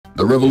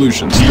The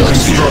revolution New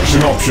starts here.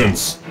 construction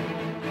options.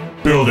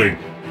 Building.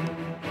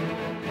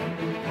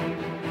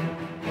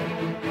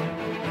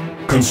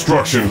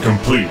 Construction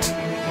complete.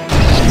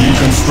 New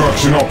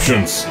construction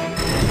options.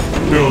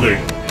 Building.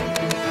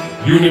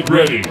 Unit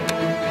ready.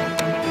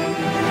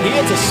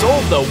 Here to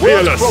solve the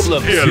world's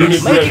problems.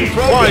 Unit ready. Making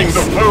Flying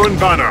the progress. Foehn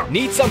banner.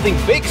 Need something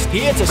fixed?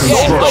 Here to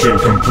solve Construction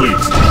the...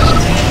 complete.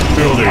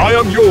 Building. I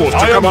am yours to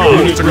command.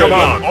 Unit To ready.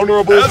 command.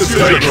 Honorable As you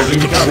decision.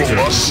 take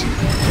control us.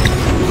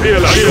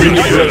 Fearless.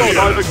 Unit ready.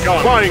 By the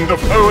gun. Flying the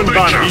Foehn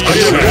banner.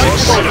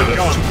 Fearless. By the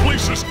gun.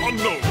 Places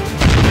unknown.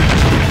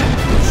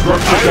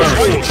 Structure I am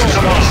garrison. yours to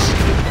command.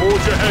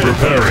 Forge ahead.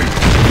 Preparing.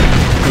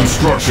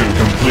 Construction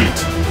complete.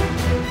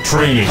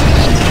 Training.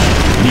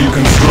 New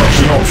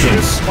construction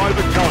options. By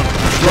the gun.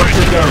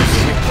 Structure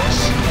garrison.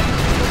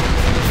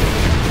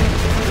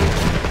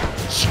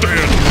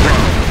 Stand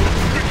proud.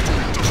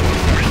 Victory does not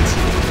wait.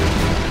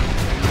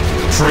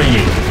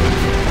 Training.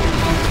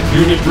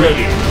 Unit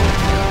ready.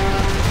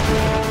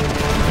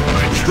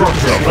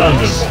 Structure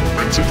abandoned.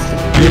 Offensive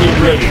forward. Unit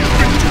ready.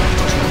 Victory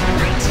does not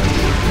wait.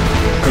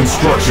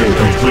 Construction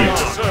complete.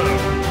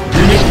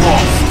 Unit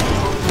lost.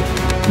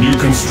 New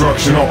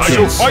construction I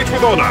shall options. fight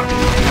with honor.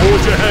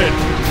 Forge ahead.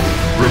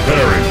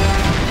 Repairing.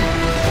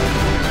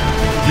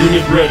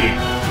 Unit ready.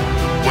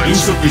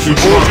 Insufficient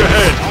Forge funds.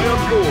 ahead. I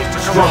am yours to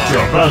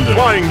Structure command. abandoned.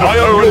 Flying the I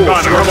am Foehn yours.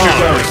 banner. Structure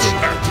Command. garrison.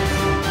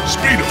 Active.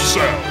 Speed of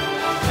sound.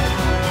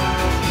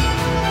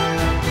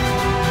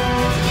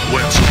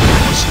 Let's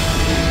cross.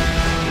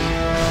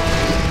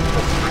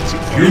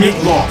 Offensive forward. Unit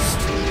lost.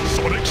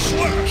 Sonic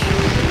slash.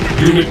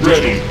 Unit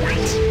ready.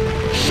 Wait.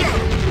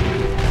 Shadow.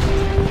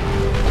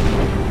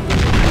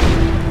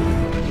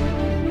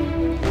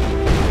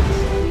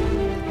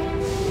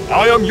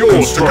 I am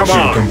yours to Construction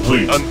command.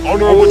 complete. An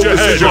honorable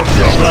ahead.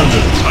 Structure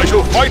abandoned. I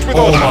shall fight with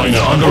All honor.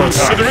 miner under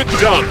attack. Consider it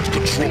done.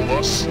 Control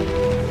us.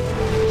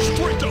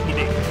 Straight down the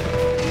middle.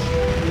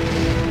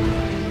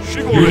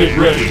 Chivalry. Unit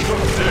ready.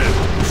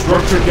 Dead.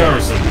 Structure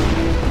garrison.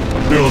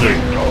 Building.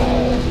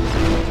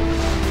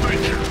 They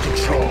can't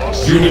control us.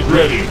 Unit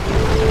ready.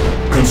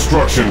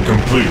 Construction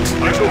complete.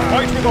 I shall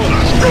fight with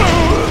honor.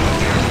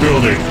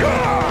 Building.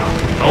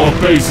 Our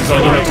base is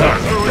under attack.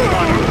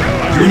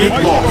 Unit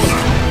lost.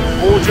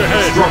 Forge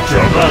ahead. Structure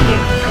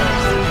abandoned.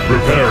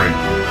 Repairing.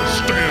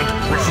 Stand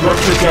proud.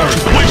 Structure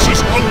garrison. Places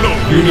unknown.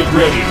 Unit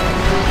ready.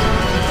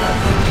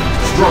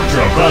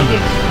 Structure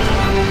abandoned.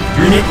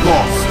 Unit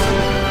lost.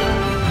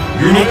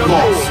 Unit I am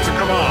lost. yours to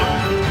command.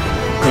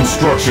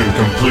 Construction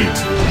complete.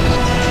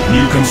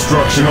 New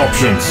construction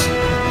options.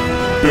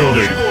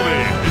 Building.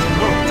 Chivalry is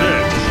not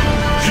dead.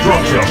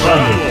 Structure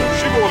abandoned.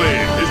 Chivalry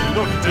is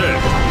not dead.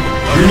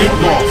 Unit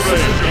lost.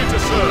 Ready to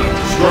serve.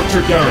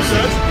 Structure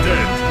garrison.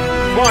 Dead.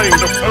 Flying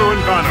the Foehn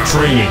banner.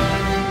 Training.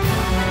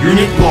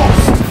 Unit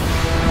lost.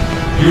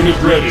 Unit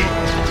ready.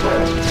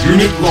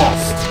 Unit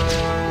lost.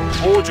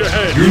 Forge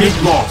ahead. Unit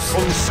lost.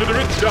 Consider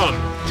it done.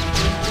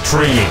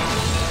 Training.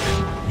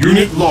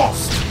 Unit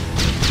lost.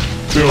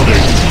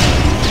 Building.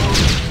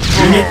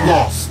 Unit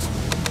lost.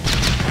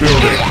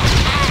 Building.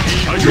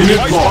 I shall Unit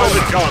fight lost. by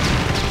the gun.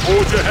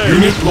 Forge ahead.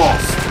 Unit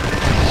lost.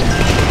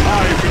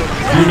 I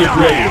will. Unit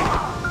ready.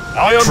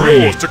 I am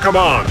Training. yours to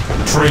command.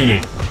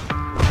 Training.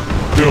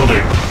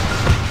 Building.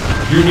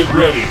 Unit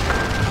ready.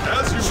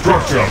 As you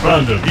Structure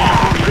abandoned.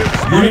 lives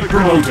by Unit the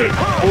promoted.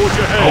 gun. Forge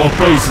ahead. Our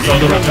base is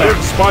under attack.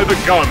 Lives by the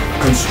gun.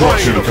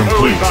 Construction Flying the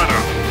complete. Foehn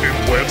banner.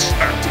 Implants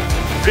active.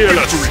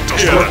 Fearless. Victory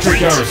does Fearless. not Structure wait.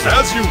 garrison.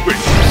 As you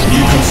wish.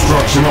 New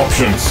construction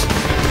options.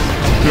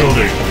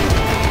 Building.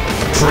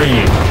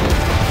 Training.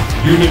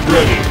 Unit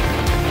ready.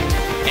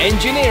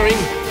 Engineering.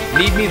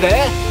 Need me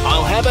there?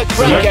 I'll have a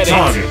crack Select at it.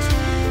 target.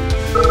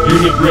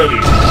 Unit ready.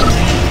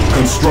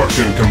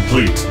 Construction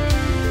complete.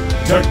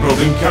 Tech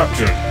building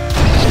captured.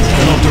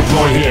 Cannot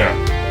deploy here.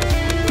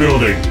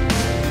 Building.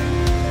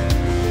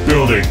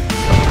 Building.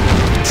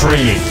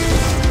 Training.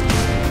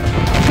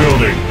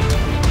 Building.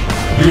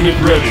 Unit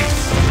ready.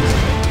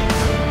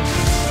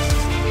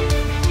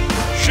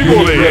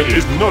 Chivalry ready.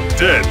 is not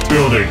dead.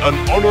 Building. An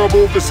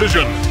honorable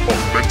decision.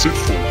 Offensive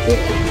forward.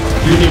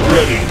 Unit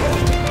ready.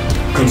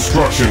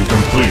 Construction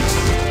complete.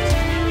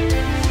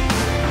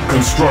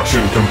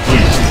 Construction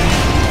complete.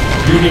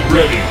 Unit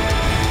ready.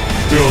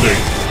 Building.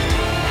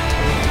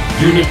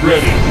 Unit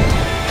ready.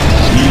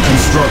 New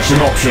construction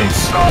options.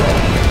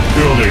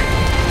 Building.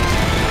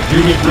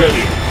 Unit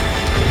ready.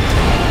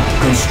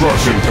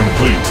 Construction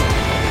complete.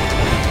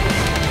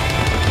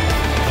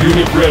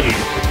 Unit ready.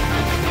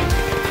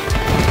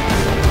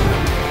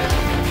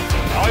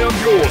 I am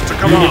yours to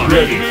command. Unit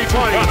ready.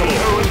 Flying the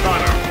Foehn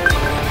banner.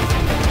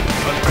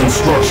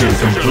 Construction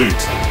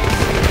complete.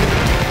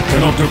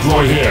 Cannot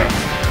deploy here.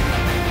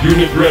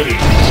 Unit ready.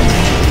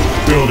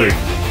 Building.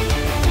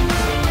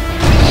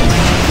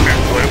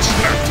 Implants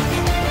active.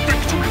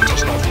 Victory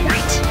does not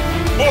wait.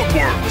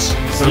 Onwards.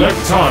 Select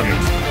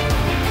target.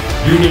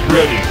 Unit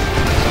ready.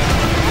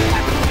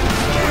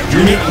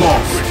 Unit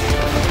lost.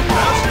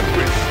 As you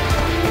wish.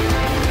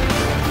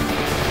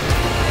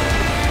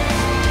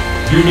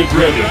 Unit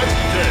ready.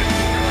 Dead.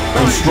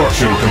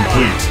 Construction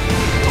complete.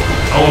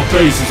 Our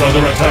base is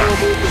under attack.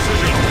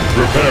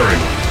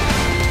 Repairing.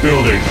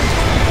 Building.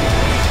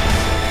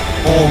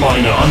 Ore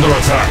miner under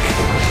attack.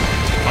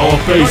 Our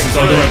base is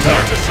under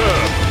attack.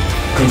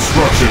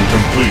 Construction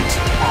complete.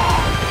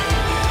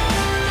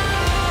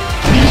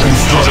 New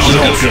construction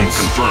options.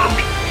 Confirmed.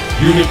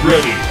 Unit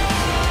ready.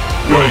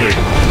 Building.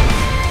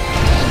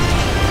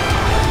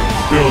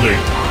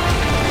 Building.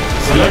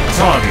 Select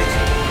target.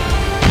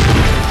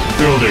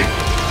 Building.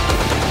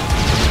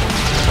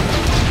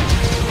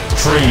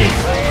 Training.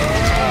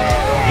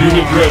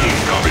 Unit ready.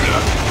 Copy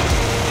that.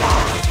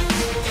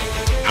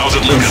 How's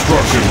it looking?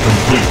 Construction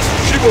complete.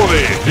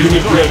 Chivalry!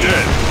 Unit ready.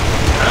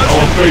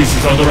 Our base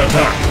is under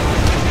attack.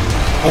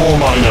 Ore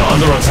miner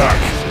under attack.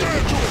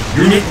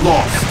 Unit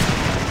lost.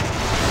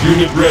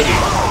 Unit ready.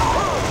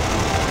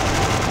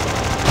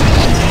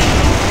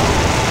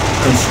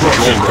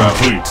 Construction Control craft.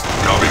 complete.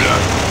 Copy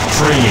that.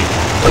 Training.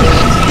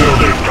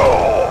 Building.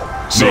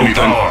 See No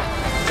anything? power.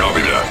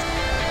 Copy that.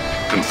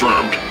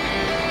 Confirmed.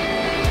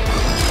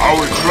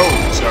 Our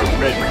drones are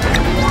ready.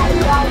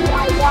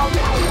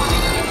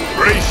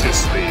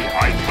 Graciously,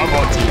 I come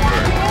unto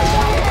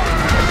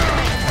earth.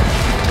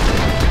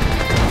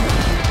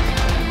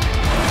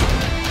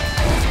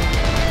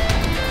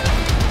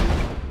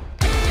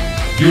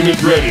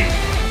 Unit ready.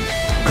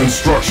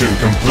 Construction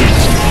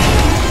complete.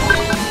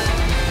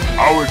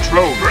 Our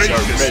drones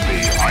are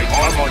ready. I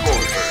come unto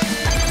earth.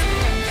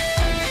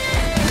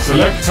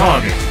 Select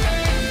target.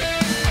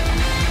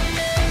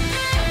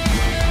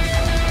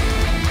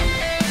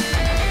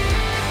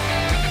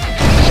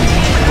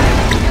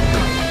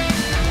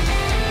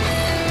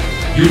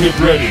 Unit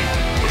ready.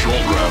 Patrol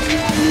craft.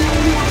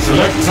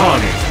 Select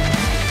target.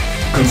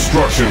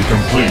 Construction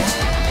complete.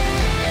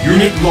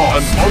 Unit An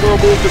lost.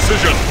 honorable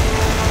decision.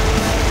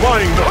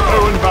 Flying the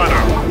Foehn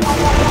banner.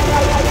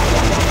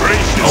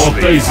 Graciously, Our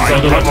base is I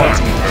under come attack.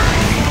 unto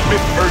earth.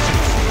 With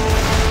urgency.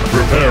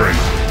 Preparing.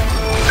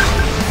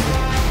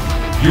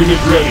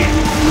 Unit ready.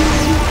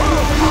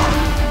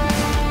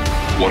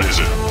 What is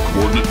it?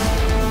 Coordinate?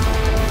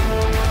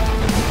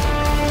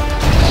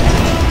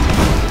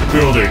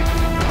 Building.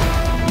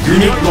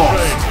 Unit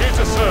lost. Here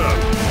to serve.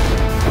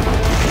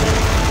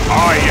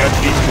 I am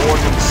the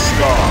Morning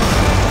Star.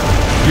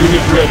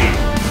 Unit ready.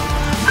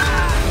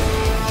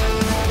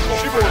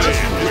 Chivalry,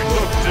 we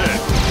look dead.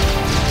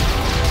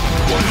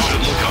 What is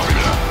it? Copy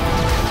that.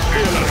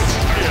 Fearless,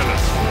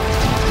 fearless.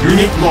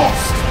 Unit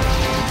lost.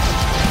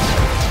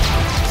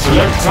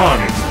 Select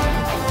target.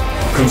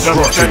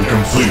 Construction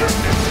complete.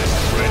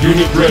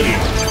 Unit ready.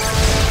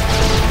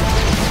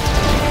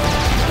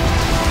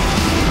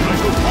 I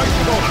shall fight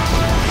with honor.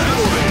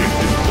 Chivalry,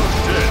 we look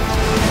dead.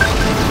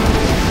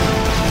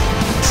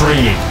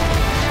 Training.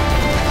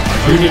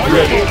 Unit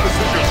ready.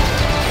 Position.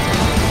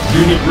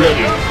 Unit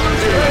ready.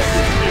 Fearless,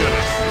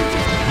 fearless.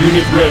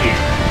 Unit ready.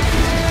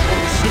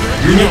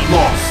 Unit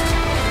lost.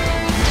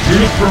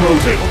 Unit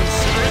promoted.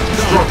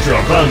 Structure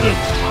abandoned.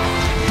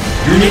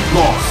 Unit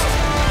lost.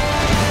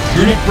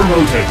 Unit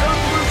promoted.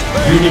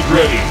 Unit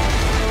ready.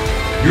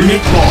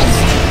 Unit lost.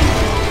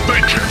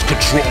 They can't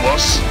control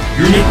us.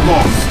 Unit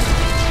lost.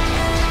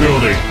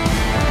 Building.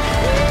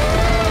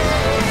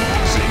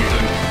 See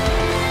anything?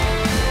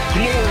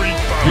 Glory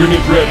bound.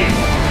 Unit ready.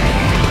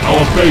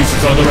 Our base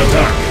is under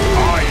attack.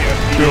 I am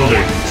the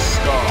Building. Morning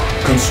Star.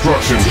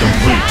 Construction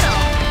complete.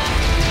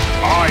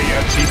 I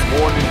am the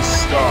Morning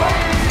Star.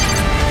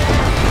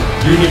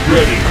 Unit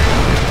ready.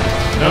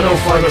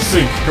 Nanofiber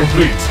sync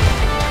complete.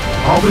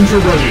 Harbinger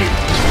ready.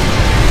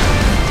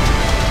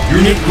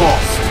 Unit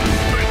lost.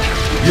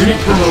 Unit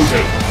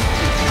promoted.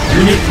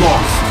 Unit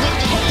lost.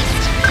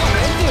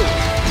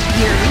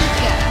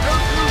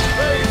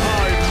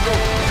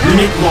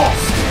 Unit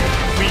lost.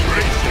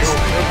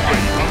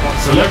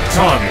 Select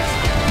target.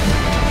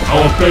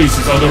 Our base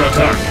is under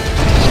attack.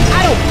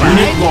 I don't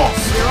Unit mind.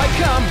 lost. Here I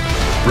come.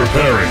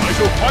 Repairing. I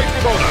shall fight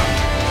with honor.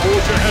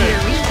 Forge ahead.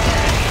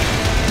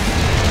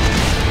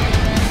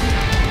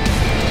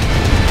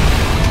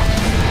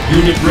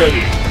 Unit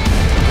ready.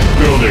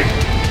 Building.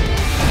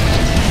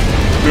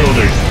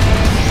 Building.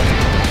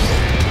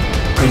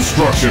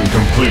 Construction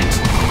complete.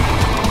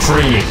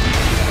 Training.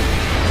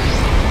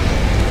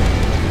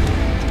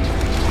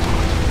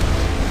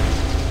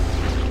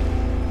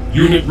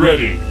 Unit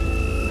ready.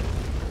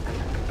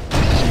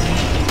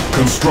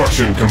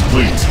 Construction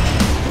complete.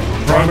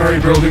 Primary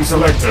building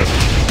selected.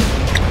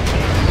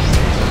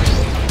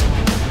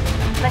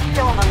 Let's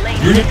show him a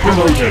lady. Unit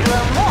promoted. A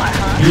little more,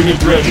 huh?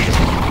 Unit ready.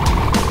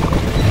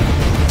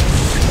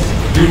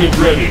 Unit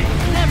ready.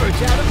 Never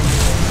doubt him.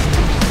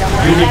 Don't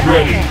worry Unit about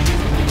ready. it.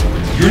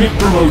 Unit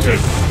promoted.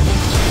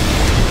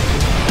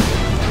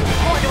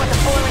 Wonder what the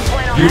boiling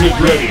point on Unit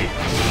that one ready.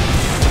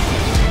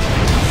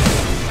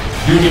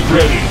 Unit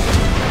ready.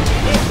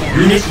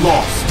 Unit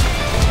lost.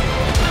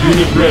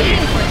 Unit ready.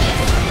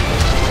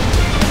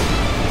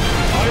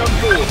 I am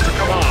yours to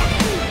command.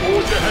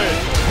 Forge ahead.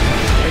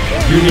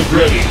 Unit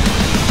ready.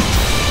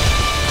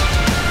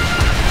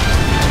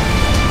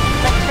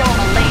 Let's show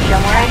him a lady.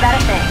 Don't worry about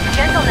a thing.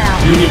 Gentle now.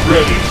 Unit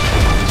ready.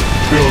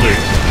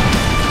 Building.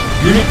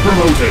 Unit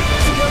promoted.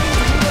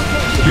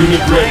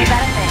 Unit ready.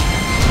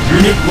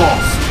 Unit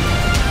lost.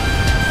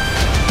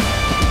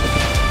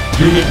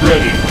 Unit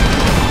ready.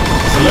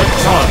 Select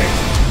target.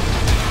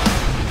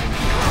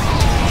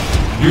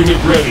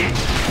 Unit ready.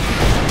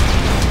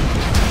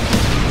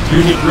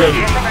 Unit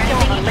ready.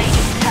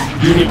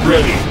 Unit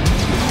ready.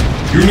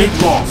 Unit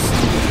lost.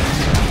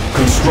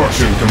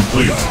 Construction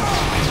complete.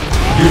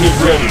 Unit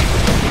ready.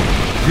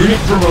 Unit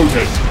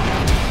promoted.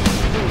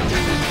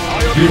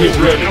 Unit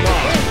ready.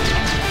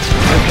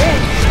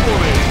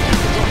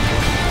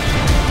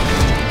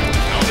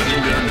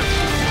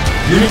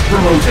 Unit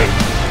promoted.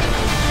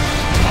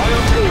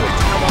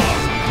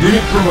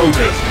 Unit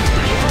promoted.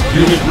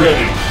 Unit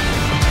ready.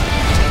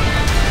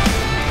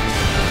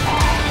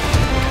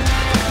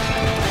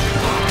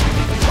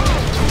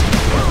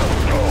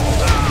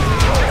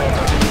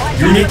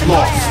 Unit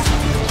lost.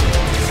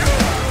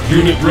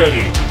 Unit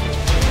ready.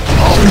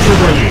 Officer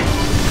ready.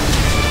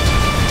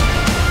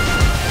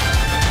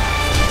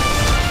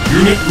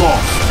 Unit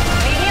lost.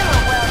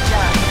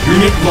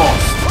 Unit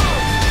lost.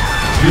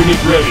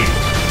 Unit ready.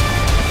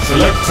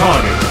 Select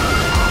target.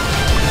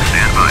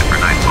 Stand by for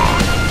nightfall.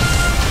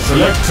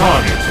 Select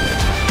target.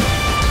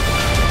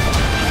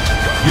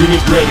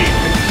 Unit ready.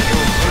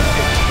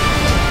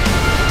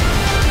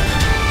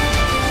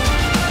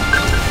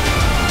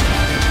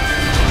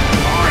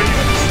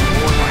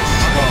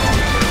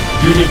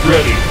 Unit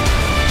ready.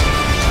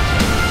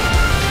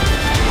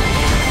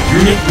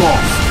 Unit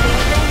lost.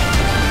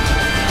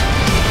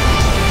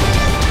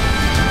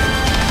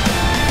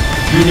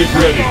 Unit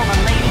ready.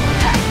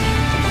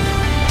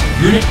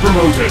 Unit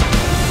promoted.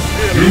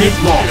 Unit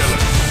lost.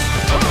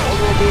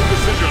 Honorable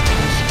decision.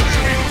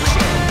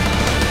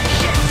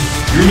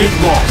 Unit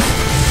lost.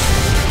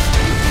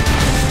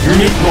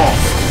 Unit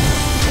lost.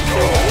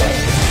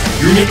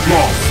 Unit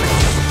lost.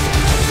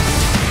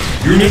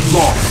 Unit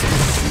lost.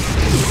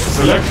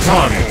 Select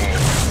target.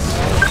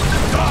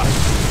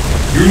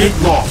 Unit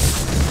lost.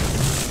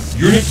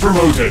 Unit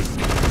promoted.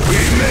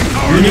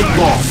 Unit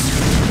lost.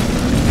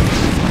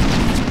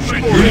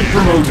 Unit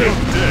promoted.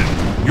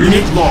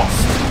 Unit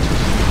lost.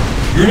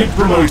 Unit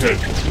promoted.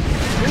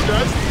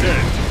 That's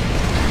dead.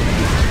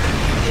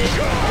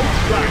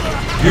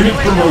 Unit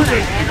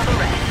promoted.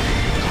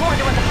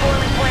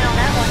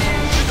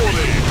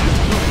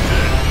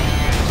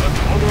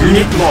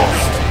 Unit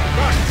lost.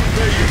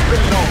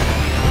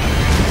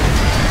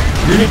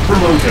 Unit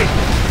promoted.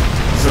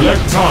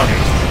 Select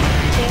target.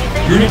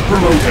 Unit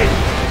promoted.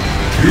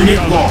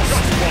 Unit lost.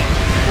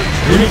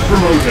 Unit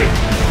promoted.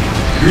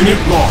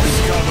 Unit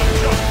lost.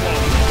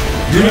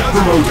 Unit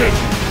promoted.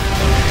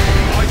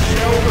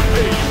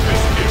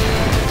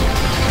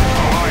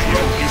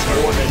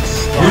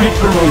 Unit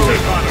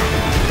promoted.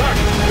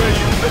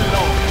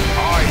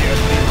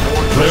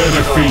 Player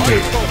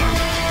defeated.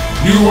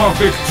 You are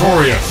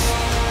victorious.